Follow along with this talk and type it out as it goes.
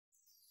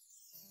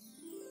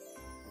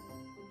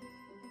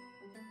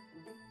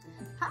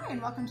Hi,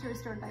 and welcome to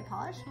Restored by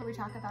Polish, where we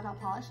talk about how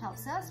polish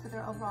helps us with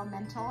our overall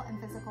mental and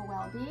physical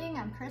well-being.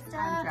 I'm Krista.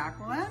 I'm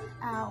Jacqueline.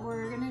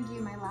 We're gonna do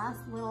my last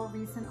little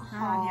recent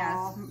haul.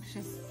 Yes,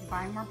 she's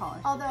buying more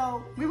polish.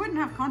 Although we wouldn't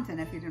have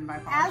content if you didn't buy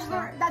polish.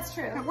 That's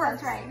true. It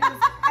works. That's right.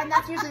 And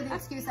that's usually the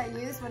excuse I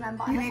use when I'm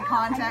buying. You need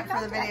content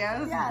for the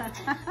videos.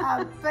 Yes.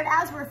 But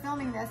as we're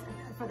filming this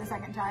for the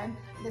second time,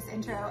 this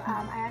intro,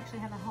 I actually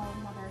have a whole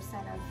other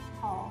set of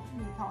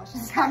new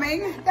polishes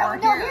coming.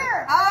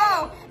 Here.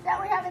 Oh,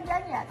 that we haven't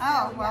done yet.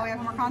 Oh, so, well, yeah. we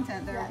have more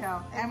content. There we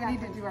go. Exactly. And we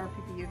need to do our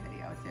PPU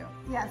video too.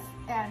 Yes,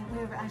 and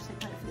we've actually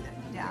quite a few that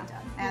need to be done.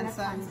 And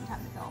some time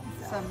to film.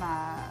 So. Some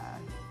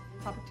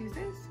Topic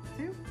Tuesdays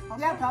too?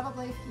 Also? Yeah,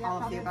 probably. Yeah, all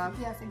probably. of the above.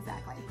 Yes,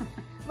 exactly.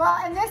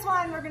 Well, in this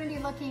one, we're going to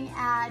be looking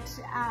at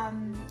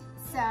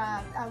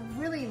a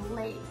really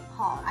late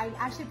haul. I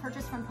actually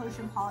purchased from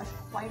Potion Polish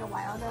quite a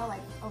while ago,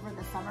 like over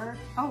the summer.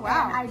 Oh,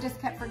 wow. And I just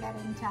kept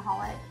forgetting to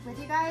haul it with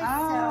you guys.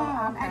 Oh,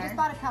 so okay. I just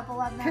bought a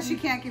couple of them. Because she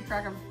can't keep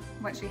track of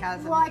what she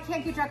has. Well, I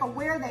can't keep track of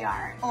where they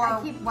are. Or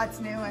what's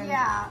new. And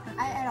yeah,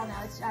 I don't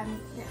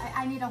know.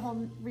 I need a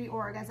whole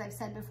reorg, as I've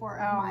said before,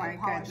 of my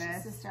polish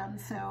system.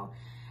 So.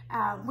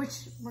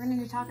 Which we're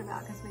going to talk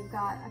about because we've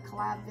got a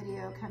collab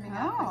video coming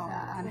up.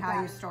 On how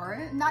you store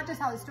it? Not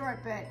just how to store it,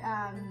 but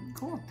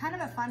cool. Kind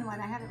of a fun one.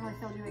 I haven't really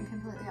filled you in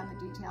completely on the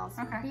details.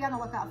 Okay. Be on the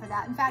lookout for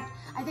that. In fact,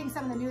 I think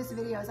some of the newest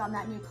videos on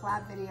that new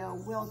collab video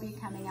will be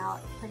coming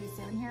out pretty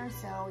soon here,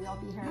 so you'll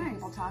be hearing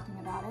people talking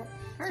about it.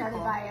 Started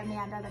by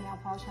Amanda, the nail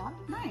polish hound.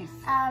 Nice.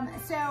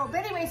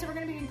 But anyway, so we're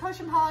going to be doing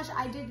Potion Polish.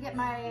 I did get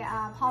my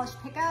polish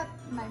pickup,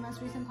 my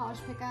most recent polish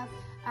pickup,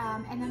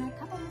 and then a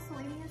couple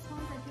miscellaneous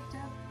ones I picked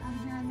up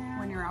here and there.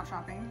 When you're out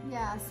shopping?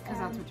 Yes. Because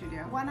that's what you do.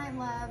 One I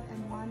love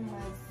and one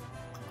was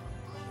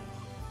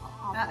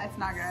awful. It's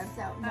not good.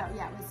 So, no,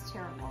 yeah, it was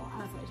terrible.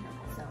 Absolutely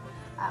terrible. So,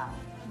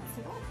 let's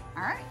take a look.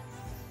 All right.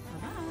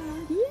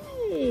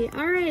 Yay!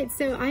 All right,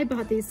 so I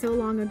bought these so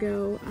long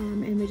ago,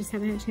 and we just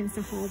haven't had a chance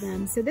to haul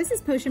them. So this is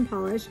Potion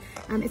Polish.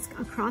 It's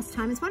Across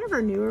Time. It's one of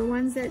our newer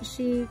ones that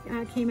she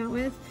came out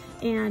with,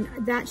 and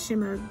that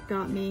shimmer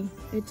got me.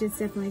 It just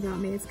definitely got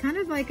me. It's kind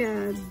of like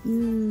a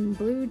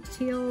blue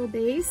teal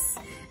base.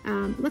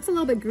 Looks a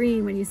little bit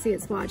green when you see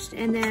it swatched,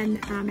 and then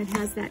it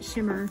has that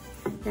shimmer,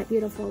 that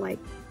beautiful like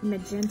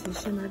magenta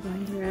shimmer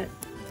going through it.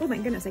 Oh my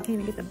goodness, I can't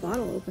even get the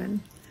bottle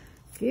open.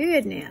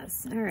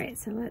 Goodness. All right,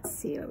 so let's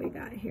see what we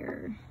got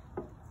here.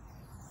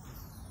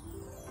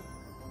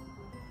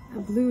 A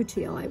blue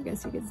teal, I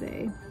guess you could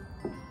say,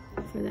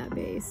 for that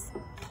base.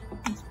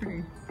 That's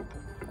pretty.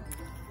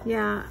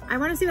 Yeah, I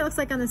want to see what it looks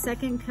like on the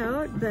second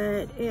coat,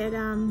 but it,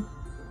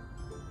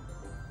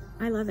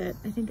 I love it.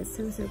 I think it's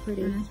so, so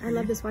pretty. I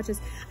love the swatches.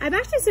 I'm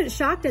actually sort of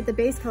shocked at the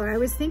base color. I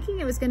was thinking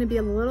it was going to be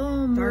a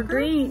little more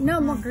green. No,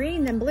 more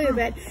green than blue,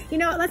 but you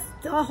know,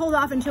 I'll hold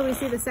off until we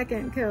see the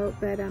second coat,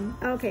 but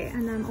okay,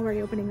 and I'm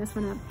already opening this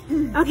one up.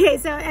 Okay,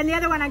 so, and the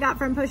other one I got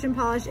from Potion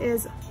Polish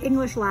is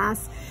English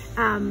Lass.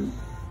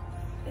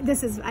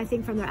 This is, I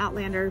think, from their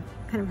Outlander,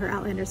 kind of her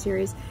Outlander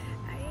series.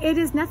 It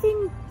is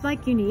nothing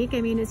like unique. I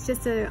mean, it's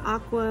just an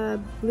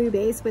aqua blue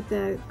base with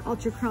the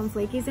ultra chrome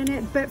flakies in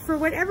it. But for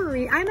whatever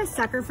reason, I'm a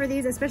sucker for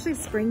these, especially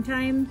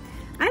springtime.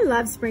 I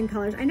love spring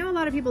colors. I know a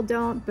lot of people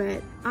don't,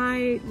 but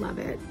I love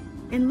it.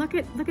 And look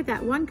at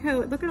that one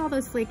coat. Look at all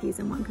those flakies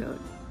in one coat.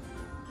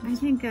 I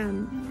think,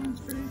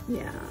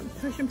 yeah,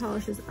 Potion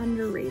Polish is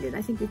underrated.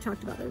 I think we've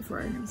talked about that before.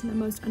 It's the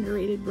most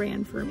underrated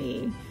brand for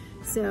me.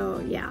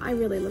 So yeah, I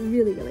really,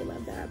 really, really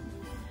love that.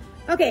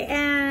 Okay,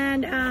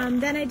 and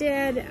then I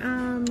did,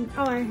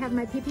 I have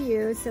my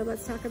PPU, so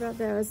let's talk about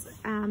those.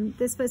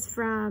 This was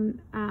from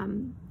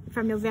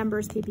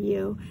November's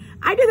PPU.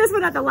 I did this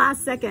one at the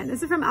last second.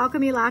 This is from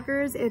Alchemy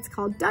Lacquers. It's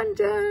called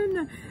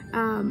Dungeon.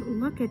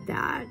 Look at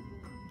that.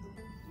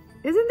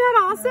 Isn't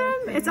that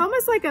awesome? It's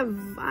almost like a,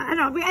 I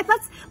don't know,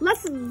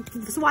 let's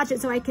swatch it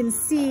so I can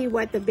see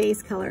what the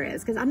base color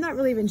is, because I'm not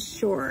really even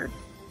sure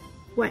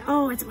what,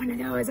 oh, it's one of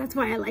those. That's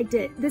why I liked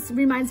it. This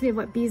reminds me of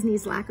what Bee's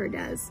Knees Lacquer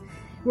does,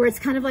 where it's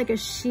kind of like a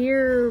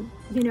sheer,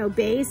 you know,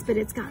 base, but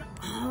it's got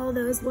all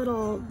those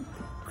little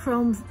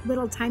chrome,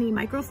 little tiny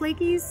micro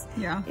flakies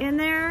in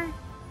there.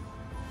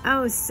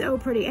 Oh, so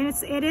pretty. And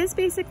it is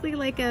basically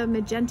like a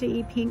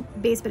magenta-y pink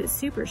base, but it's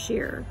super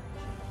sheer.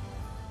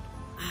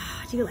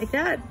 Do you like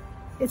that?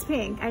 It's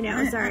pink. I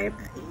know, sorry.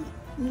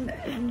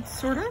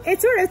 Sort of?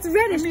 It's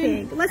reddish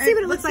pink. Let's see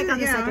what it looks like on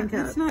the second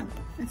coat.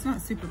 It's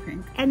not super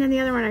pink. And then the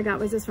other one I got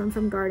was this one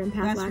from Garden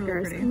Path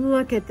Lacquers. Really pretty.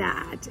 Look at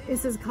that.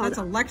 This is called... That's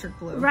electric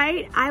blue.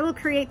 Right? I will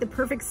create the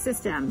perfect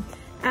system.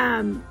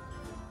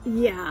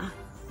 Yeah.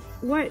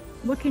 What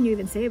can you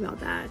even say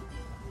about that?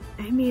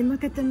 I mean,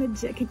 look at the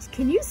magenta.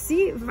 Can you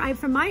see?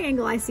 From my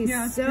angle, I see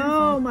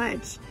so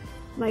much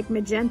like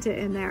magenta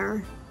in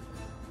there.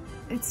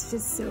 It's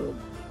just so...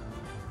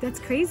 That's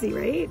crazy,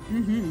 right?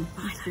 Mm-hmm.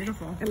 Oh, it's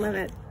beautiful. I love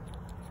it.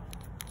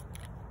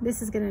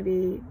 This is going to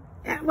be...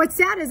 What's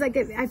sad is like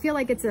I feel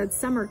like it's a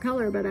summer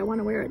color, but I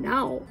want to wear it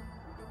now.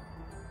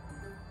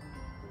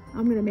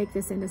 I'm going to make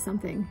this into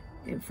something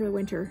for the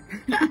winter.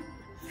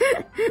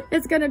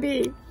 It's going to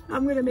be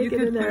I'm gonna make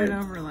it in there. You could put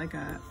it over like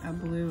a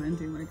blue and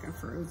do like a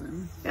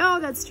frozen. Oh,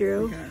 that's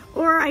true. Okay.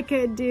 Or I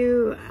could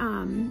do,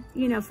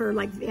 you know, for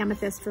like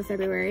amethyst for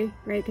February,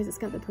 right? Because it's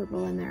got the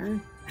purple in there.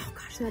 Oh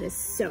gosh, that is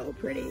so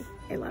pretty.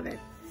 I love it.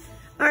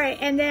 All right,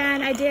 and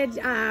then I did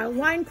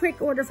one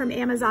quick order from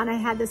Amazon. I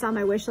had this on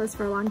my wish list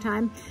for a long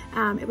time,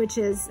 which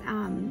is,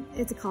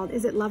 it's called,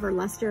 is it Love or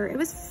Luster? It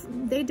was,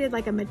 they did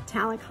like a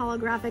metallic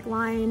holographic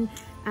line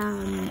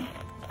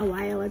a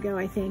while ago,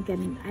 I think,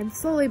 and I've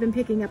slowly been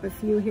picking up a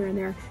few here and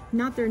there.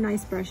 Not their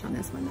nice brush on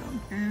this one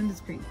though. And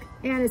it's pink.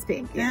 And it's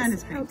pink. Yes. And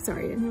it's pink. Oh,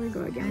 sorry, didn't really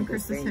go again. And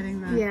Krista's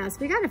hitting that. Yes,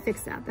 we gotta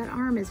fix that. That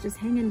arm is just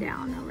hanging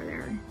down over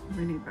there.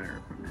 We need better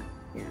equipment.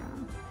 Yeah.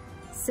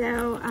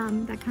 So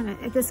that kind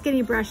of, the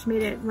skinny brush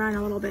made it run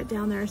a little bit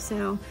down there.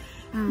 So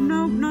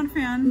no, not a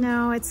fan.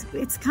 No, it's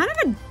kind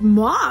of a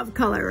mauve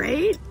color,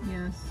 right?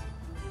 Yes.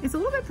 It's a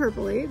little bit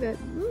purpley, but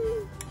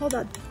hold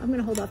up. I'm going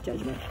to hold off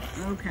judgment.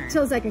 Okay.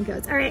 Till second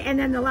coats. All right, and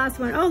then the last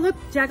one. Oh, look,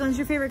 Jacqueline's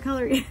your favorite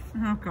color.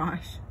 Oh,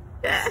 gosh.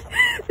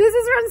 This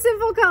is from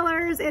Sinful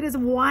Colors. It is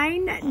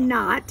Wine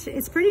Knot.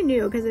 It's pretty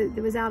new because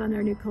it was out on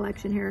their new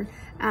collection here.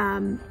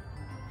 Kind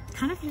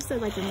of just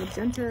like a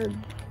magenta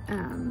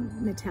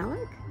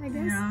metallic, I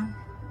guess. Yeah.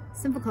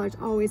 Sinful Colors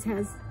always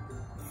has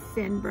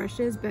thin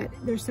brushes, but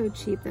they're so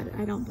cheap that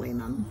I don't blame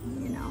them,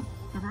 you know.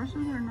 The brushes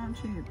are not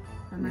cheap.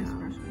 They're nice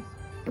brushes.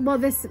 Well,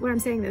 what I'm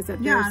saying is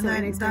that they're so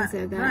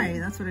inexpensive. Right,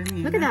 that's what I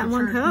mean. Look at that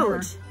one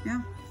coat.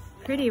 Yeah.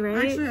 Pretty,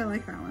 right? Actually, I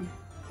like that one.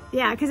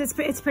 Yeah, because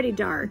it's pretty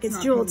dark.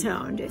 It's jewel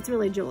toned. It's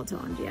really jewel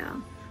toned, yeah.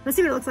 Let's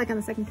see what it looks like on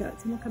the second coat,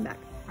 and we'll come back.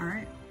 All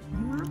right.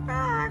 We're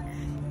back.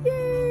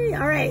 Yay!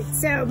 All right,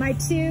 so my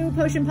two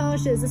potion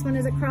polishes. This one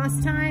is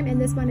Across Time, and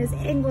this one is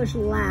English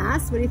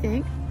Last. What do you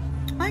think?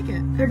 I like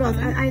it. They're both.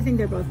 I think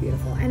they're both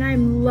beautiful, and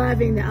I'm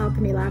loving the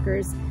Alchemy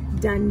Lacquers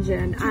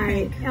Dungeon.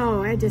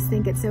 I just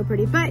think it's so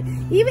pretty. But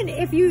even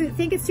if you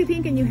think it's too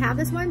pink and you have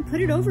this one, put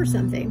it over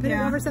something. Put it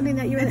over something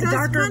that you're in a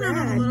darker red.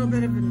 Have a little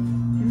bit of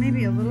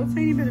maybe a little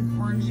tiny bit of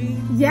orangey.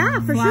 Yeah,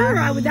 for sure.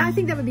 I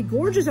think that would be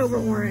gorgeous over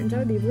orange. That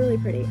would be really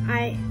pretty.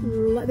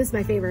 This is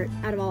my favorite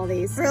out of all of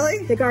these.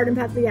 Really? The Garden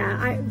Path.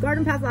 Yeah,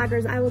 Garden Path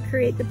Lacquers. I will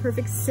create the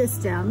perfect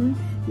system.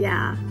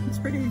 Yeah, it's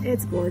pretty.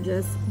 It's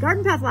gorgeous.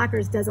 Garden Path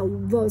Lacquers does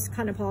those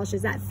kind of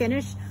polishes, that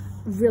finish,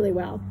 really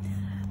well.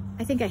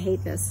 I think I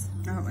hate this.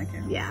 I don't like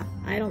it. Yeah,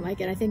 I don't like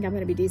it. I think I'm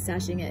going to be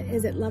destashing it.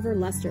 Is it Love or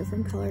Luster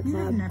from Color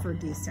Club? I've never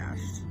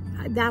destashed.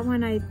 That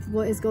one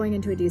is going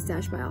into a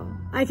destash pile.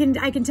 I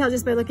can tell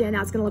just by looking at it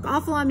now. It's going to look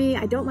awful on me.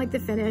 I don't like the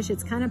finish.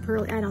 It's kind of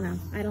pearly. I don't know.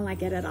 I don't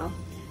like it at all.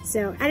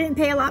 So I didn't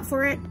pay a lot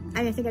for it.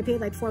 I think I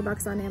paid like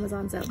 $4 on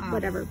Amazon, so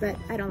whatever, but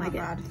I don't like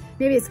it.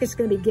 Maybe it's just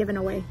going to be given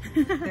away.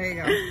 There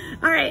you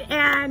go. All right,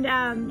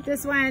 and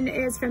this one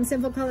is from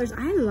Sinful Colors.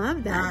 I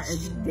love that. That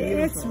is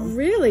beautiful. It's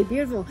really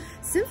beautiful.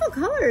 Sinful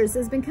Colors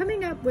has been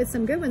coming up with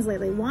some good ones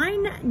lately.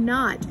 Wine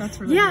Knot. That's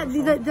really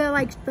beautiful.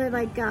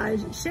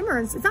 the shimmer.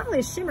 It's not really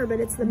a shimmer, but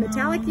it's the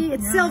metallic-y.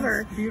 It's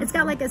silver. It's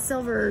got like a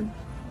silver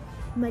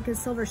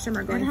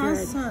shimmer going through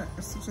it. It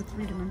has such a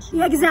three-dimensional.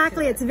 Yeah,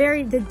 exactly. It's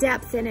the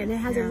depth in it. It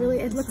has it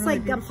looks really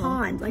like beautiful. A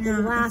pond, like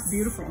a glass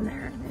in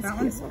there. That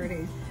one's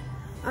pretty.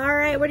 All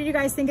right, what did you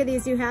guys think of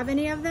these? Do you have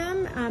any of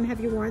them? Have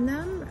you worn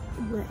them?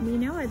 Let me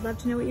know. I'd love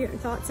to know what your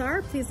thoughts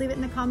are. Please leave it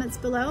in the comments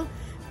below.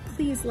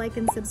 Please like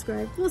and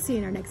subscribe. We'll see you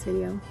in our next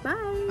video.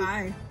 Bye.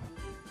 Bye.